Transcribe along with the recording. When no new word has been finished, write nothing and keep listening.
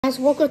Guys,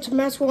 welcome to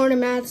Matt's Warren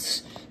and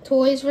Matt's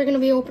Toys. We're gonna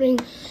be opening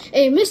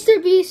a Mr.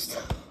 Beast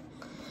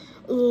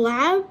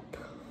lab.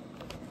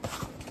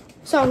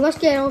 So let's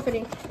get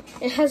opening.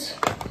 It has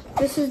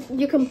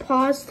you can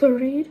pause to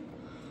read.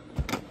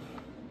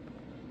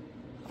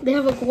 They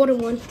have a golden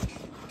one.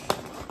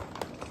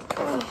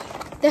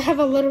 They have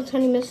a little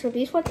tiny Mr.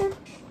 Beast with them.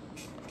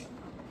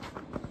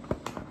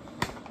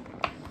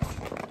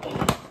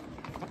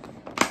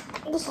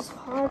 This is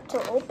hard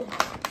to open.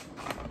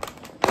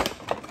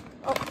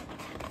 Oh,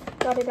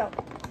 got it out.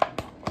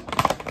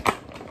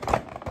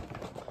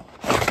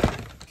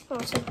 Oh,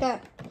 it's like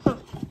that. Huh.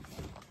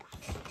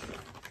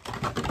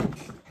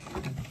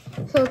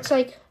 So it's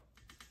like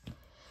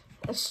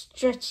a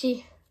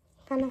stretchy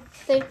kind of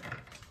thing.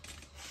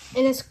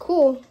 And it's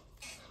cool.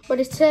 But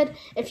it said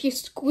if you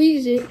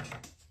squeeze it,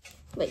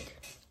 like,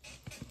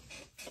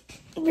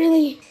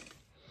 really.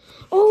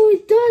 Oh,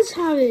 it does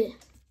have it.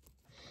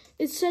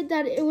 It said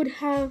that it would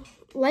have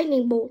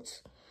lightning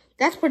bolts.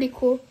 That's pretty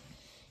cool.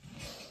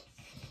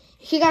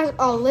 He got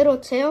a little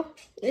tail.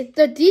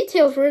 The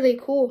detail's really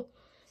cool.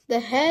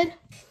 The head,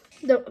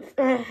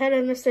 head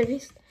of Mr.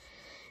 Beast.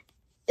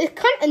 It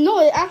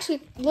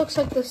actually looks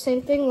like the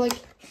same thing,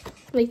 like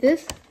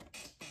this.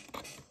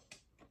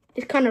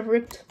 It's kind of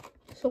ripped.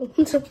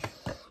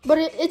 But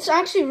it's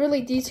actually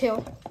really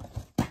detailed.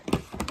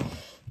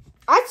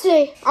 I'd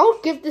say I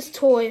would give this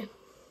toy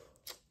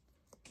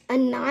a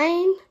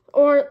 9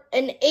 or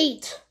an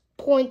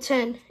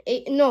 8.10.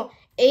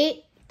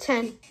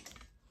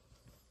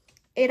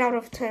 8 out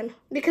of 10.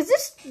 Because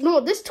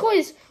this toy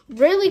is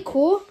really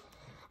cool.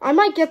 I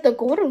might get the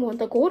golden one.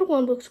 The golden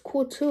one looks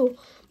cool too.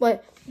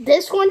 But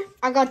this one,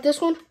 I got this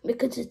one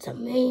because it's a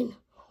main.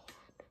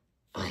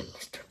 I'm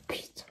Mr.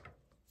 Beast.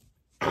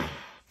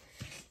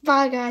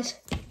 Bye, guys.